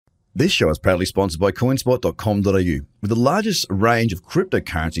This show is proudly sponsored by coinspot.com.au, with the largest range of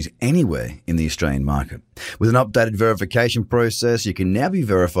cryptocurrencies anywhere in the Australian market. With an updated verification process, you can now be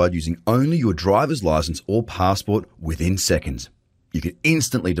verified using only your driver's license or passport within seconds. You can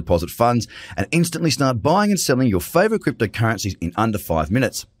instantly deposit funds and instantly start buying and selling your favourite cryptocurrencies in under 5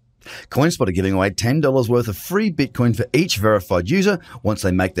 minutes. CoinSpot are giving away $10 worth of free Bitcoin for each verified user once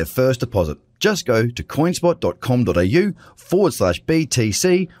they make their first deposit. Just go to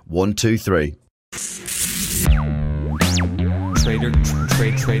coinspot.com.au/BTC123. Trader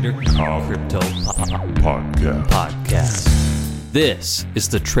Crypto Podcast. This is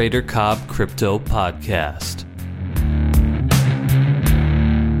the Trader Cobb Crypto Podcast.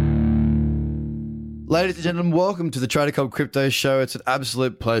 Ladies and gentlemen, welcome to the Trader Cobb Crypto Show. It's an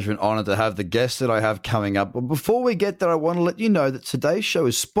absolute pleasure and honor to have the guests that I have coming up. But before we get there, I want to let you know that today's show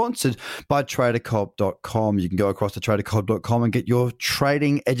is sponsored by TraderCobb.com. You can go across to TraderCobb.com and get your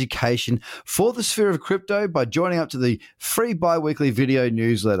trading education for the sphere of crypto by joining up to the free bi-weekly video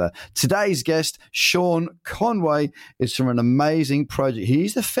newsletter. Today's guest, Shuan Conway, is from an amazing project.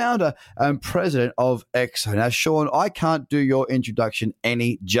 He's the founder and president of EXO. Now, Shaun, I can't do your introduction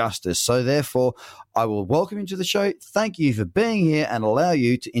any justice, so therefore I will welcome you to the show. Thank you for being here and allow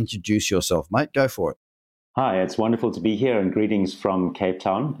you to introduce yourself, mate. Go for it. Hi, it's wonderful to be here and greetings from Cape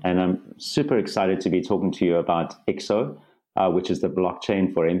Town. And I'm super excited to be talking to you about EXO, which is the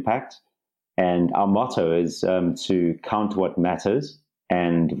blockchain for impact. And our motto is to count what matters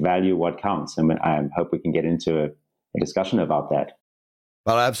and value what counts. And I hope we can get into a discussion about that.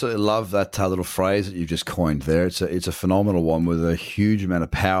 Well, I absolutely love that little phrase that you just coined there. It's a phenomenal one with a huge amount of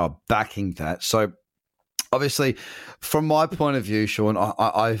power backing that. So obviously, from my point of view, Shaun,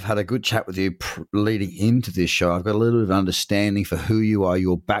 I've had a good chat with you leading into this show. I've got a little bit of understanding for who you are,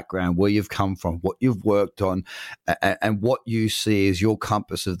 your background, where you've come from, what you've worked on, and what you see as your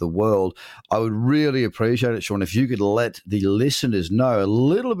compass of the world. I would really appreciate it, Shaun, if you could let the listeners know a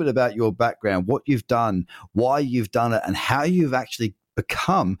little bit about your background, what you've done, why you've done it, and how you've actually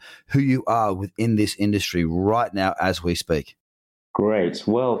become who you are within this industry right now as we speak. Great.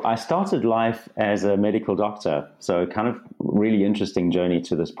 Well, I started life as a medical doctor, so kind of really interesting journey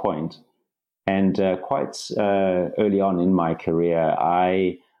to this point. And quite early on in my career,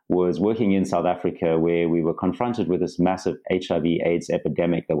 I was working in South Africa where we were confronted with this massive HIV/AIDS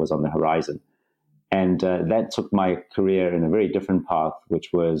epidemic that was on the horizon. And that took my career in a very different path,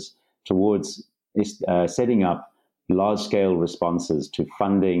 which was towards setting up large-scale responses to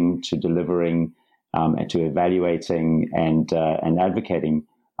funding, to delivering, and to evaluating and advocating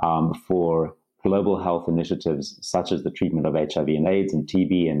for global health initiatives such as the treatment of HIV and AIDS and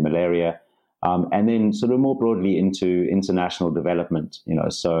TB and malaria, and then sort of more broadly into international development.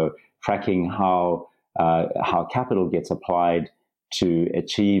 So tracking how capital gets applied to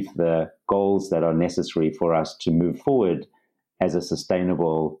achieve the goals that are necessary for us to move forward as a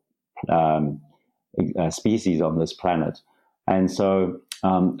sustainable species on this planet. And so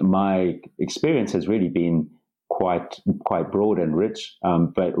my experience has really been quite broad and rich,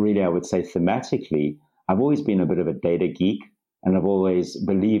 but really I would say thematically, I've always been a bit of a data geek, and I've always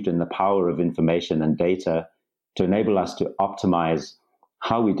believed in the power of information and data to enable us to optimize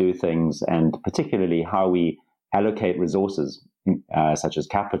how we do things, and particularly how we allocate resources, such as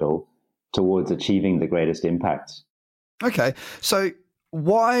capital, towards achieving the greatest impact. Okay, so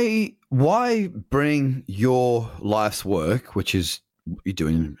why bring your life's work, which is you're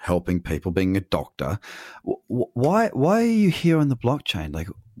doing helping people, being a doctor, why are you here on the blockchain? Like,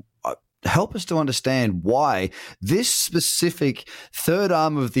 help us to understand why this specific third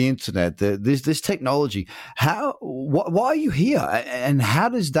arm of the internet, this technology, why are you here, and how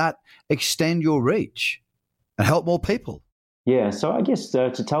does that extend your reach and help more people? Yeah, so I guess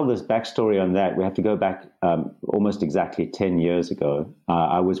to tell this backstory on that, we have to go back almost exactly 10 years ago.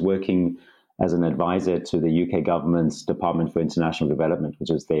 I was working as an advisor to the UK government's Department for International Development, which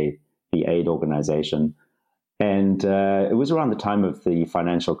is the aid organization. And it was around the time of the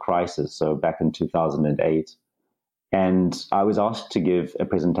financial crisis, so back in 2008. And I was asked to give a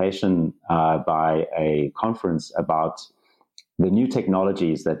presentation by a conference about the new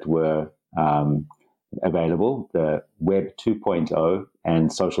technologies that were available, the Web 2.0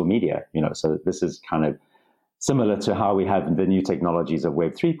 and social media. So this is kind of similar to how we have the new technologies of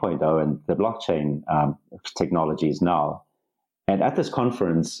Web 3.0 and the blockchain technologies now. And at this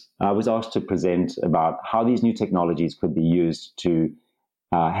conference, I was asked to present about how these new technologies could be used to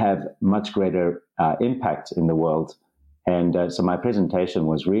have much greater impact in the world. And so my presentation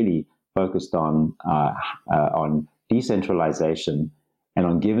was really focused on decentralization and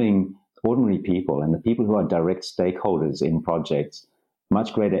on giving ordinary people and the people who are direct stakeholders in projects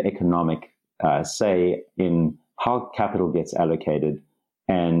much greater economic say in how capital gets allocated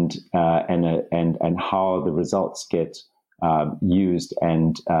and how the results get used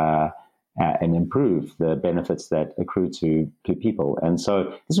and improve the benefits that accrue to people. And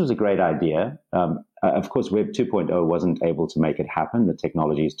so this was a great idea. Of course, Web 2.0 wasn't able to make it happen. The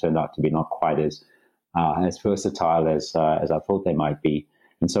technologies turned out to be not quite as versatile as I thought they might be.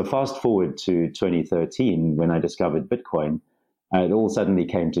 And so fast forward to 2013, when I discovered Bitcoin, it all suddenly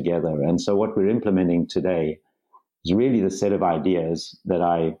came together. And so what we're implementing today is really the set of ideas that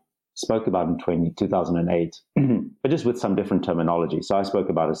I spoke about in 2008, but just with some different terminology. So I spoke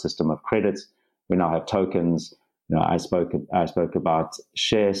about a system of credits. We now have tokens. I spoke about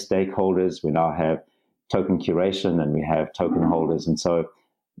share stakeholders. We now have token curation, and we have token holders. And so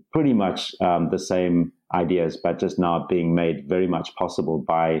pretty much the same ideas, but just now being made very much possible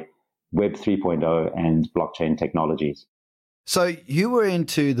by Web 3.0 and blockchain technologies. So you were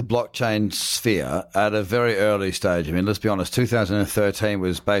into the blockchain sphere at a very early stage. I mean, let's be honest, 2013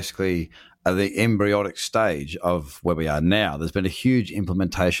 was basically the embryonic stage of where we are now. There's been a huge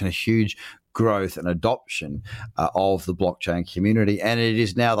implementation, a huge growth and adoption of the blockchain community, and it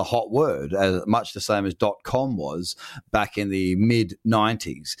is now the hot word, much the same as .com was back in the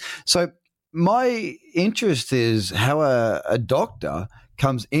mid-90s. So my interest is how a doctor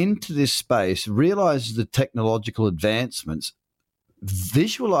comes into this space, realizes the technological advancements,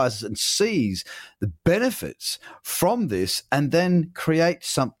 visualizes and sees the benefits from this, and then creates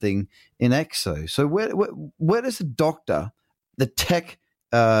something in Exo. So where does the doctor, the tech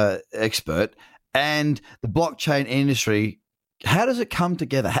expert, and the blockchain industry, how does it come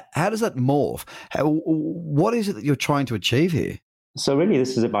together? How does that morph? What is it that you're trying to achieve here? So really,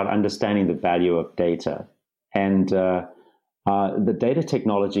 this is about understanding the value of data. And the data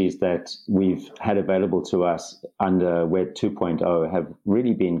technologies that we've had available to us under Web 2.0 have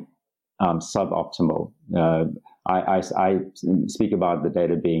really been suboptimal. I speak about the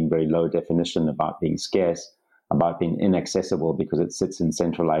data being very low definition, about being scarce, about being inaccessible because it sits in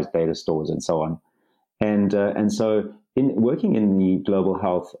centralized data stores and so on. And so in working in the global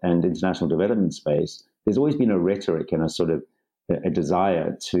health and international development space, there's always been a rhetoric and a sort of a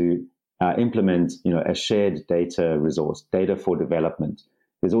desire to implement, a shared data resource, data for development.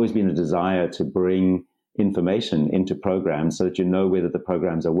 There's always been a desire to bring information into programs so that you know whether the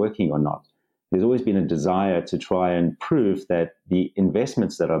programs are working or not. There's always been a desire to try and prove that the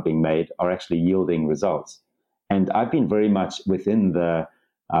investments that are being made are actually yielding results. And I've been very much within the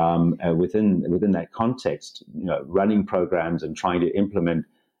within that context, running programs and trying to implement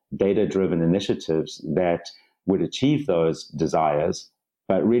data-driven initiatives that would achieve those desires,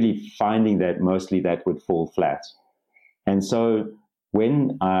 but really finding that mostly that would fall flat. And so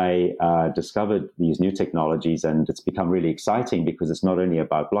when I discovered these new technologies, and it's become really exciting because it's not only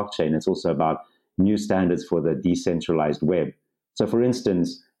about blockchain, it's also about new standards for the decentralized web. So for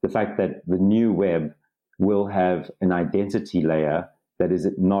instance, the fact that the new web will have an identity layer that is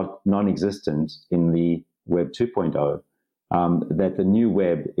not non-existent in the Web 2.0, that the new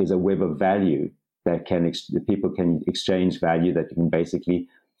web is a web of value that people can exchange value, that you can basically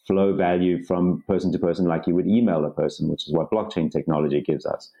flow value from person to person like you would email a person, which is what blockchain technology gives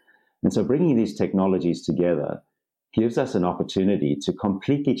us. And so bringing these technologies together gives us an opportunity to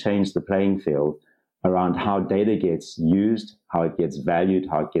completely change the playing field around how data gets used, how it gets valued,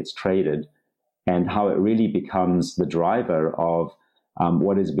 how it gets traded, and how it really becomes the driver of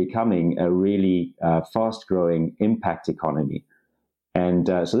what is becoming a really fast-growing impact economy. And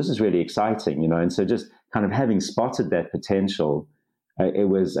so this is really exciting, and so just kind of having spotted that potential, it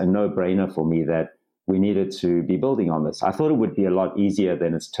was a no-brainer for me that we needed to be building on this. I thought it would be a lot easier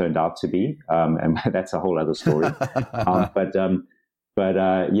than it's turned out to be, and that's a whole other story.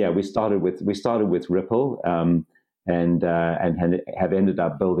 We started with Ripple, and have ended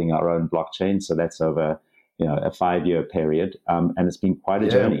up building our own blockchain. So that's over a 5-year period, and it's been quite a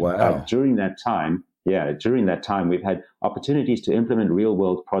journey. Wow. During that time, we've had opportunities to implement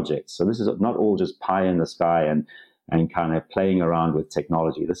real-world projects. So this is not all just pie in the sky and kind of playing around with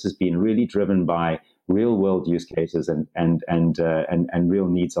technology. This has been really driven by real-world use cases and real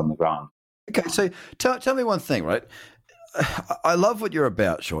needs on the ground. Okay, so tell me one thing, right? I love what you're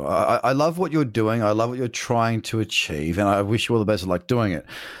about, Shaun. I love what you're doing. I love what you're trying to achieve, and I wish you all the best of luck doing it.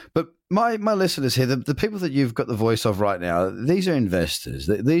 But my listeners here, the people that you've got the voice of right now, these are investors.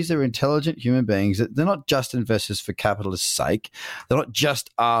 These are intelligent human beings. They're not just investors for capitalist sake. They're not just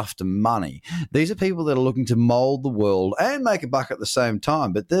after money. These are people that are looking to mold the world and make a buck at the same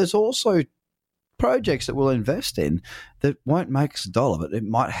time. But there's also projects that we'll invest in that won't make us a dollar, but it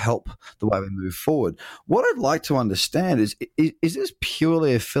might help the way we move forward. What I'd like to understand is this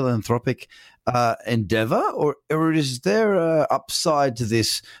purely a philanthropic endeavor, or is there a upside to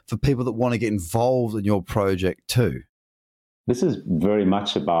this for people that want to get involved in your project too? This is very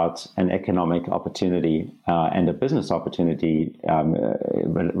much about an economic opportunity and a business opportunity,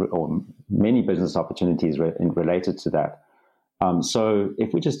 or many business opportunities related to that. So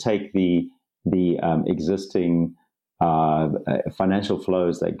if we just take the existing financial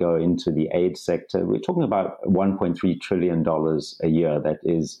flows that go into the aid sector, we're talking about $1.3 trillion a year that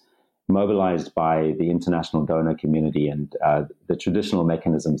is mobilized by the international donor community and the traditional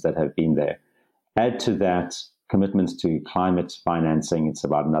mechanisms that have been there. Add to that commitments to climate financing, it's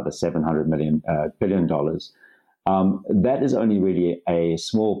about another $700 billion. That is only really a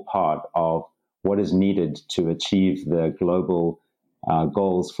small part of what is needed to achieve the global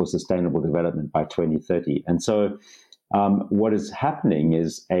goals for sustainable development by 2030. And so what is happening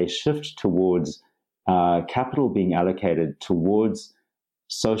is a shift towards capital being allocated towards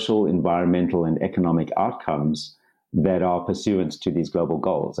social, environmental, and economic outcomes that are pursuant to these global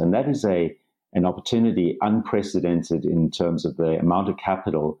goals. And that is an opportunity unprecedented in terms of the amount of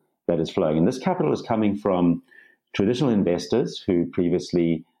capital that is flowing. And this capital is coming from traditional investors who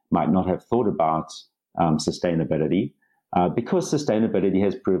previously might not have thought about sustainability, because sustainability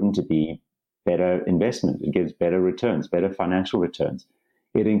has proven to be better investment. It gives better returns, better financial returns.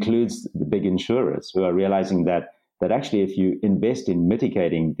 It includes the big insurers who are realizing that actually if you invest in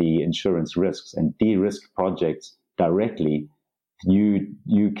mitigating the insurance risks and de-risk projects directly,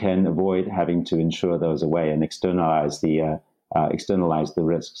 you can avoid having to insure those away and externalize the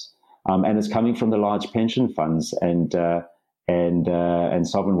risks. And it's coming from the large pension funds and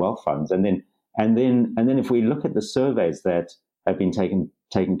sovereign wealth funds. And then if we look at the surveys that have been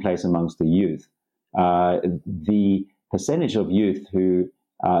taking place amongst the youth, the percentage of youth who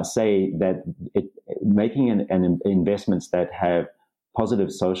say that making investments that have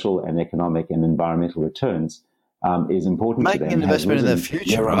positive social and economic and environmental returns is important to them. Making an investment in their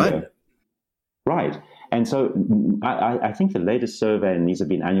future, right? Right. And so I think the latest survey, and these have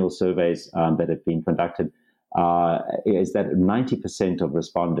been annual surveys that have been conducted, is that 90% of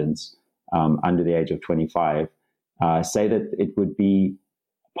respondents under the age of 25 say that it would be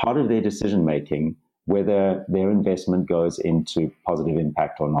part of their decision-making whether their investment goes into positive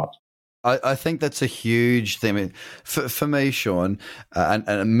impact or not. I think that's a huge thing. I mean, for me, Shaun,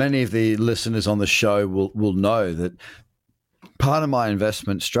 and many of the listeners on the show will know that part of my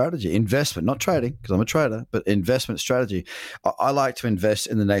investment strategy, not trading, because I'm a trader, but investment strategy, I like to invest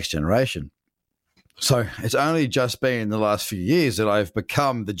in the next generation. So it's only just been in the last few years that I've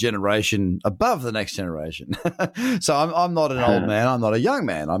become the generation above the next generation. So I'm not an old man. I'm not a young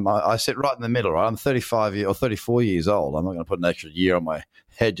man. I sit right in the middle, right? I'm 34 years old. I'm not going to put an extra year on my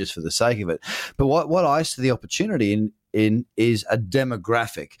head just for the sake of it. But what I see the opportunity in is a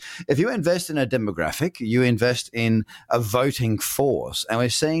demographic. If you invest in a demographic, you invest in a voting force. And we're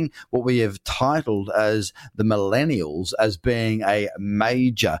seeing what we have titled as the millennials as being a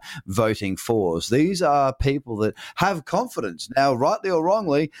major voting force. These are people that have confidence. Now, rightly or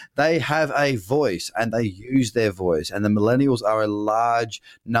wrongly, they have a voice and they use their voice. And the millennials are a large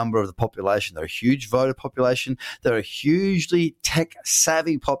number of the population. They're a huge voter population. They're a hugely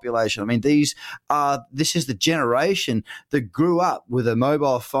tech-savvy population. I mean, this is the generation that grew up with a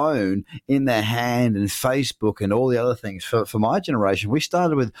mobile phone in their hand and Facebook and all the other things. For my generation, we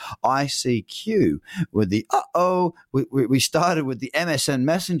started with ICQ, with the we started with the MSN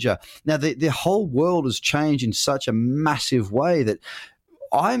Messenger. Now, the whole world has changed in such a massive way that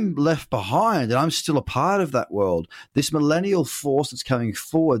I'm left behind and I'm still a part of that world. This millennial force that's coming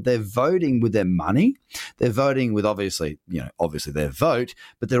forward, they're voting with their money. They're voting with obviously their vote,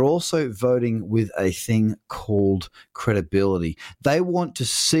 but they're also voting with a thing called credibility. They want to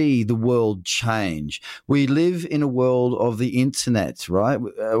see the world change. We live in a world of the internet, right?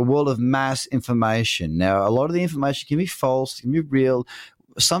 A world of mass information. Now, a lot of the information can be false, can be real.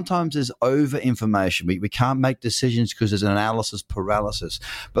 Sometimes there's over information. We can't make decisions because there's an analysis paralysis.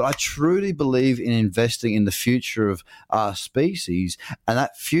 But I truly believe in investing in the future of our species. And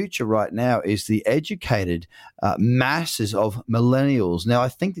that future right now is the educated masses of millennials. Now, I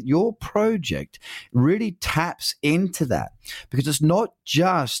think that your project really taps into that because it's not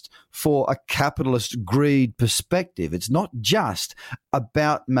just for a capitalist greed perspective. It's not just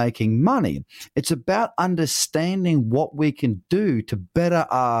about making money. It's about understanding what we can do to better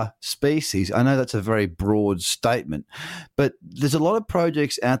better our species. I know that's a very broad statement, but there's a lot of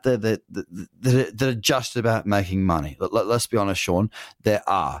projects out there that are just about making money. Let's be honest, Shaun, there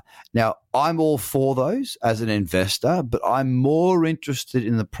are. Now, I'm all for those as an investor, but I'm more interested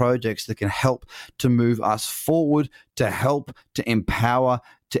in the projects that can help to move us forward, to help, to empower,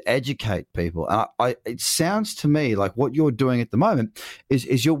 to educate people. And it sounds to me like what you're doing at the moment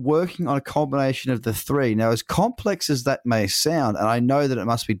is you're working on a combination of the three. Now, as complex as that may sound, and I know that it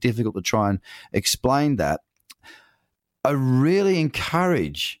must be difficult to try and explain that, I really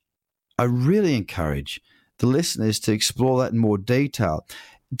encourage the listeners to explore that in more detail.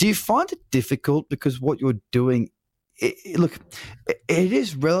 Do you find it difficult because what you're doing, look, it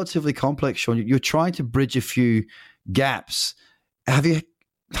is relatively complex, Shaun. You're trying to bridge a few gaps.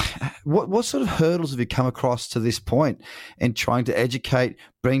 What sort of hurdles have you come across to this point in trying to educate,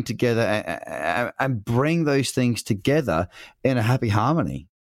 bring together, and bring those things together in a happy harmony?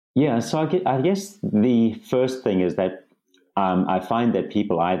 Yeah, so I guess the first thing is that I find that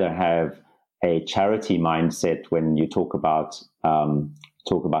people either have a charity mindset when you talk about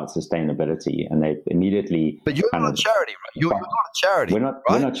sustainability, and they immediately. But you're not a charity, right? You're not a charity.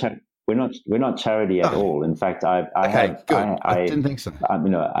 Right? We're not charity at all. In fact, I didn't think so.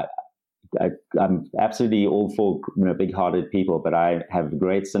 I'm absolutely all for big-hearted people, but I have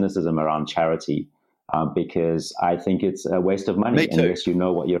great cynicism around charity because I think it's a waste of money unless you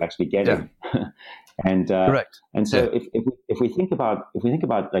know what you're actually getting. Yeah. Correct. And so if we think about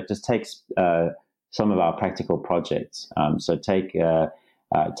like just take some of our practical projects. So take the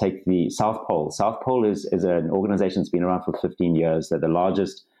South Pole. South Pole is an organization that's been around for 15 years. They're the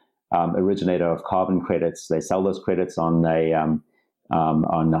largest originator of carbon credits. They sell those credits on the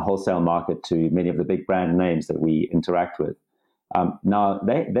wholesale market to many of the big brand names that we interact with. Now,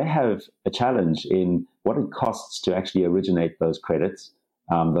 they have a challenge in what it costs to actually originate those credits,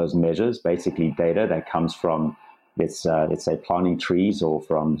 those measures, basically data that comes from, let's say, planting trees or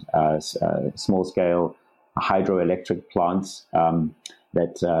from small-scale hydroelectric plants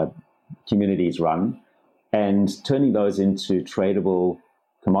that communities run, and turning those into tradable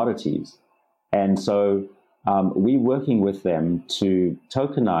commodities. And so we're working with them to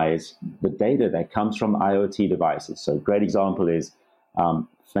tokenize the data that comes from IoT devices. So a great example is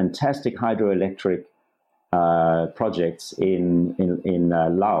fantastic hydroelectric projects in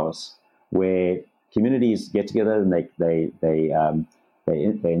Laos, where communities get together and they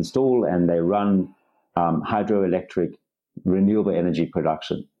install and they run hydroelectric renewable energy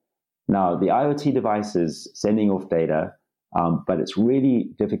production. Now, the IoT device is sending off data, but it's really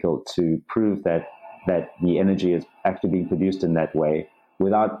difficult to prove that the energy is actually being produced in that way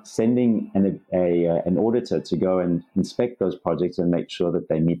without sending an auditor to go and inspect those projects and make sure that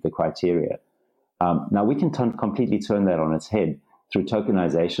they meet the criteria. Now, we can completely turn that on its head through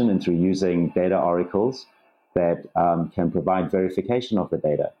tokenization and through using data oracles that can provide verification of the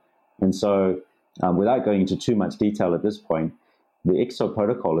data. And so, without going into too much detail at this point, the ICSO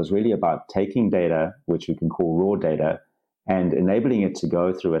protocol is really about taking data, which we can call raw data, and enabling it to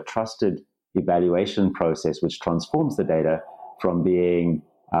go through a trusted evaluation process, which transforms the data from being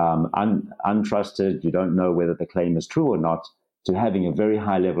untrusted, you don't know whether the claim is true or not, to having a very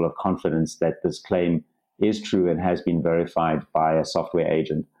high level of confidence that this claim is true and has been verified by a software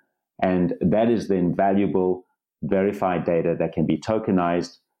agent. And that is then valuable, verified data that can be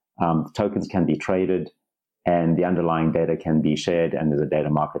tokenized, tokens can be traded, and the underlying data can be shared, and there's a data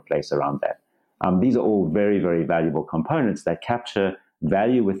marketplace around that. These are all very, very valuable components that capture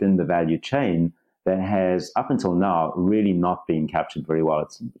value within the value chain that has, up until now, really not been captured very well.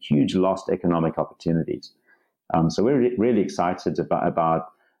 It's huge lost economic opportunities. So we're really excited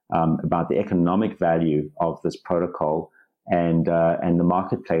about the economic value of this protocol and the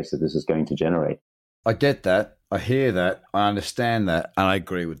marketplace that this is going to generate. I get that. I hear that. I understand that. And I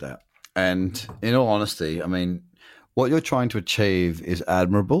agree with that. And in all honesty, I mean, what you're trying to achieve is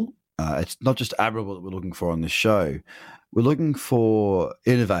admirable. It's not just admirable that we're looking for on this show. We're looking for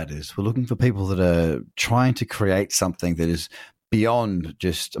innovators. We're looking for people that are trying to create something that is beyond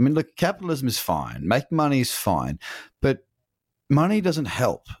just, I mean, look, capitalism is fine. Making money is fine. But money doesn't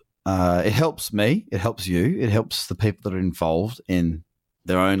help. It helps me. It helps you. It helps the people that are involved in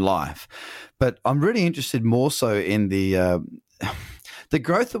their own life. But I'm really interested more so in the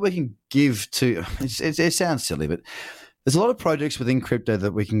growth that we can give to, it sounds silly, but there's a lot of projects within crypto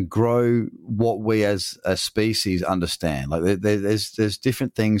that we can grow what we as a species understand. Like there's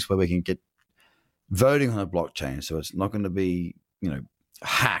different things where we can get voting on a blockchain, so it's not going to be,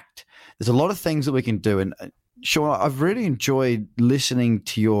 hacked. There's a lot of things that we can do. And Shaun, I've really enjoyed listening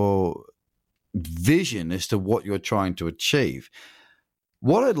to your vision as to what you're trying to achieve.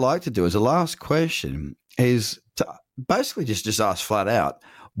 What I'd like to do as a last question is to basically just ask flat out,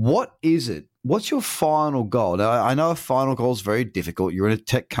 what is it? What's your final goal? Now, I know a final goal is very difficult. You're in a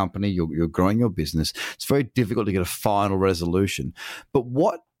tech company. You're growing your business. It's very difficult to get a final resolution. But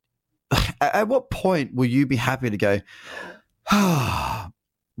at what point will you be happy to go,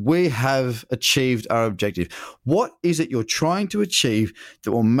 we have achieved our objective? What is it you're trying to achieve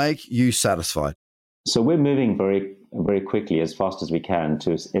that will make you satisfied? So we're moving very, very quickly, as fast as we can,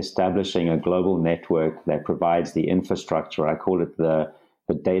 to establishing a global network that provides the infrastructure. I call it the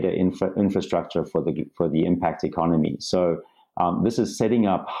data infrastructure for the impact economy. So this is setting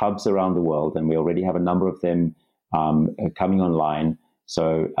up hubs around the world, and we already have a number of them coming online.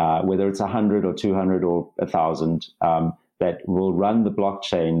 So whether it's 100 or 200 or 1,000, that will run the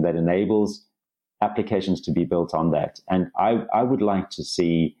blockchain that enables applications to be built on that. And I would like to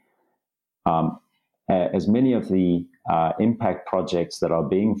see as many of the impact projects that are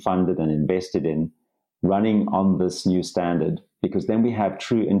being funded and invested in running on this new standard, because then we have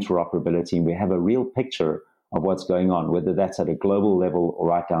true interoperability and we have a real picture of what's going on, whether that's at a global level or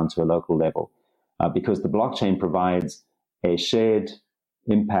right down to a local level. Because the blockchain provides a shared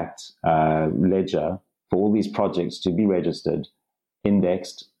impact ledger for all these projects to be registered,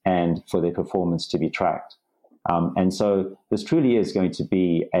 indexed, and for their performance to be tracked. And so this truly is going to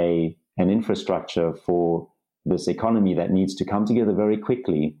be an infrastructure for this economy that needs to come together very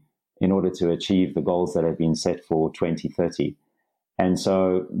quickly in order to achieve the goals that have been set for 2030. And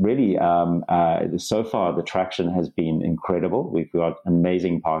so really, so far, the traction has been incredible. We've got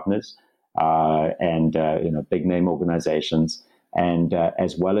amazing partners and big name organizations, and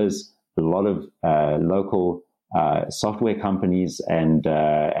as well as a lot of local software companies and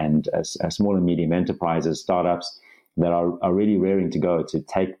small and medium enterprises, startups that are really raring to go to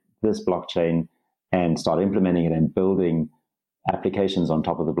take this blockchain and start implementing it and building applications on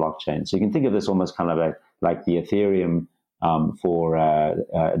top of the blockchain. So you can think of this almost kind of like the Ethereum for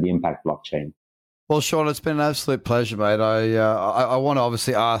the impact blockchain. Well, Shaun, it's been an absolute pleasure, mate. I want to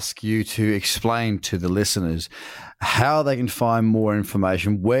obviously ask you to explain to the listeners how they can find more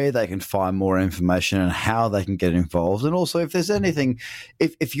information, where they can find more information, and how they can get involved. And also, if there's anything,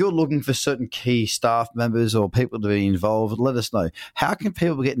 if you're looking for certain key staff members or people to be involved, let us know. How can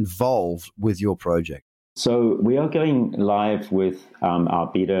people get involved with your project? So we are going live with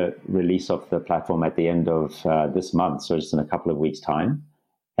our beta release of the platform at the end of this month, so just in a couple of weeks' time.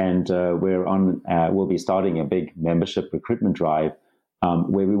 And we'll be starting a big membership recruitment drive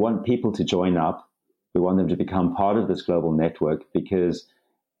where we want people to join up. We want them to become part of this global network because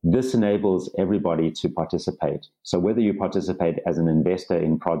this enables everybody to participate. So whether you participate as an investor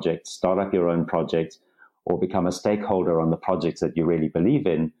in projects, start up your own project, or become a stakeholder on the projects that you really believe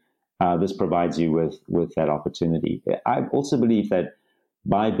in, this provides you with that opportunity. I also believe that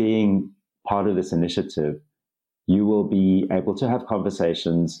by being part of this initiative, you will be able to have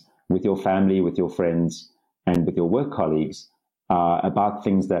conversations with your family, with your friends, and with your work colleagues about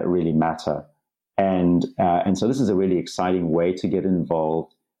things that really matter. And so this is a really exciting way to get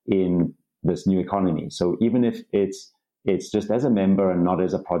involved in this new economy. So even if it's just as a member and not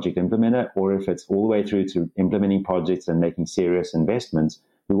as a project implementer, or if it's all the way through to implementing projects and making serious investments,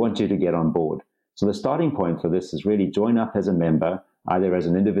 we want you to get on board. So the starting point for this is really join up as a member, either as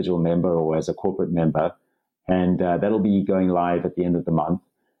an individual member or as a corporate member. And that'll be going live at the end of the month.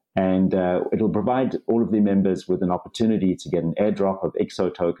 And it'll provide all of the members with an opportunity to get an airdrop of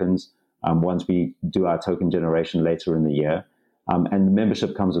IXO tokens once we do our token generation later in the year. And the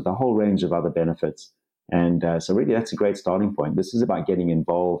membership comes with a whole range of other benefits. And so really, that's a great starting point. This is about getting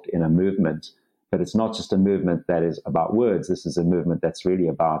involved in a movement, but it's not just a movement that is about words. This is a movement that's really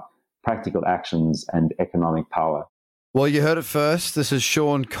about practical actions and economic power. Well, you heard it first. This is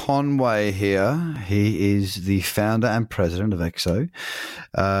Shuan Conway here. He is the founder and president of IXO.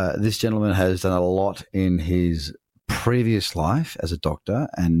 This gentleman has done a lot in his previous life as a doctor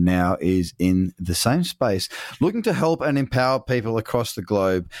and now is in the same space looking to help and empower people across the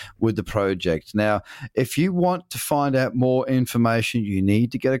globe with the project. Now, if you want to find out more information, you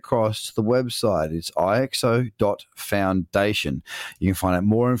need to get across to the website. It's ixo.foundation. You can find out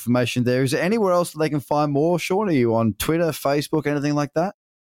more information there. Is there anywhere else that they can find more? Shaun, are you on Twitter, Facebook, anything like that?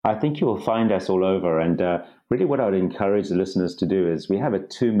 I think you will find us all over. And really what I would encourage the listeners to do is we have a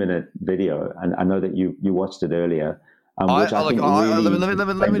 2-minute video, and I know that you watched it earlier.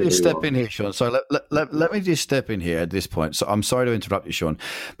 Let me just step in here, Shaun. So let me just step in here at this point. So I'm sorry to interrupt you, Shaun.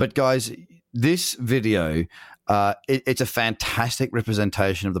 But guys, this video, it's a fantastic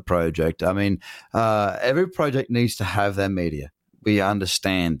representation of the project. I mean, every project needs to have their media. we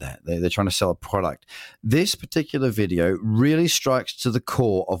understand that. They're trying to sell a product. This particular video really strikes to the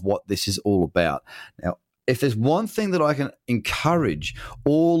core of what this is all about. Now, if there's one thing that I can encourage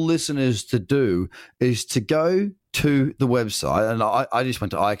all listeners to do is to go to the website, and I just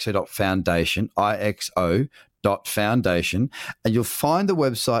went to ixo.foundation, ixo.foundation, and you'll find the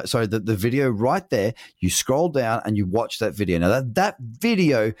website, the video right there. You scroll down and you watch that video. Now, that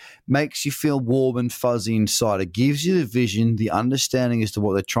video makes you feel warm and fuzzy inside. It gives you the vision, the understanding as to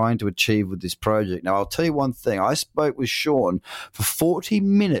what they're trying to achieve with this project. Now, I'll tell you one thing. I spoke with Shaun for 40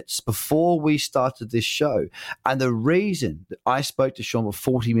 minutes before we started this show. And the reason that I spoke to Shaun for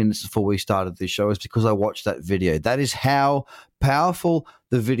 40 minutes before we started this show is because I watched that video. That is how powerful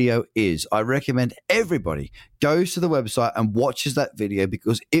the video is. I recommend everybody goes to the website and watches that video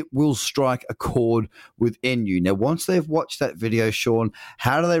because it will strike a chord within you. Now, once they've watched that video, Shaun,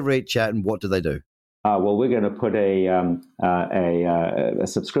 how do they reach out and what do they do? Well, we're going to put a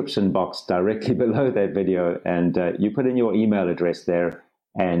subscription box directly below that video, and you put in your email address there,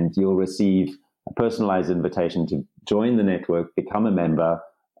 and you'll receive a personalized invitation to join the network, become a member,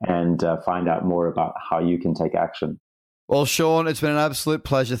 and find out more about how you can take action. Well, Shaun, it's been an absolute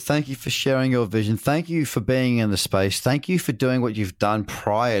pleasure. Thank you for sharing your vision. Thank you for being in the space. Thank you for doing what you've done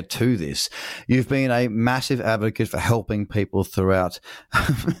prior to this. You've been a massive advocate for helping people throughout.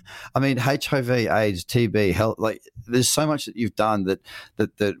 I mean, HIV, AIDS, TB, health, like there's so much that you've done that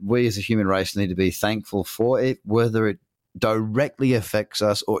we as a human race need to be thankful for it, whether it directly affects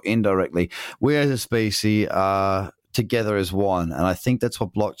us or indirectly. We as a species are together as one. And I think that's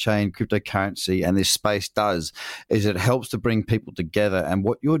what blockchain, cryptocurrency, and this space does, is it helps to bring people together. And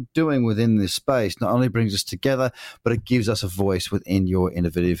what you're doing within this space not only brings us together, but it gives us a voice within your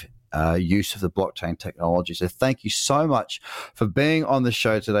innovative use of the blockchain technology. So thank you so much for being on the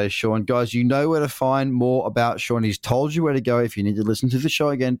show today, Shaun. Guys, you know where to find more about Shaun. He's told you where to go. If you need to listen to the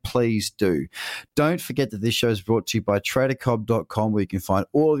show again, please do. Don't forget that this show is brought to you by tradercobb.com, where you can find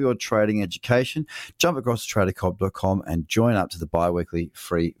all of your trading education. Jump across to tradercobb.com and join up to the bi-weekly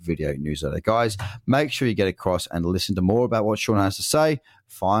free video newsletter. Guys, make sure you get across and listen to more about what Shaun has to say.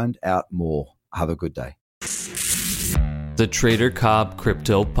 Find out more. Have a good day. The Trader Cobb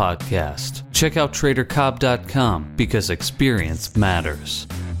Crypto Podcast. Check out tradercobb.com because experience matters.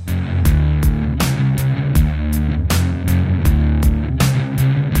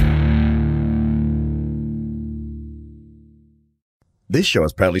 This show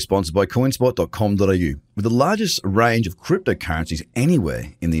is proudly sponsored by coinspot.com.au, with the largest range of cryptocurrencies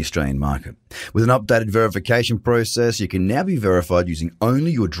anywhere in the Australian market. With an updated verification process, you can now be verified using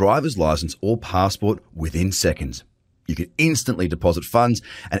only your driver's license or passport within seconds. You can instantly deposit funds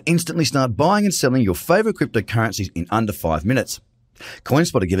and instantly start buying and selling your favorite cryptocurrencies in under 5 minutes.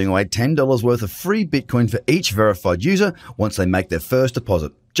 CoinSpot are giving away $10 worth of free Bitcoin for each verified user once they make their first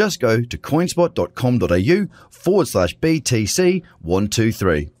deposit. Just go to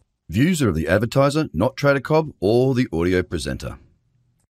coinspot.com.au/BTC123. Views are of the advertiser, not Trader Cobb or the audio presenter.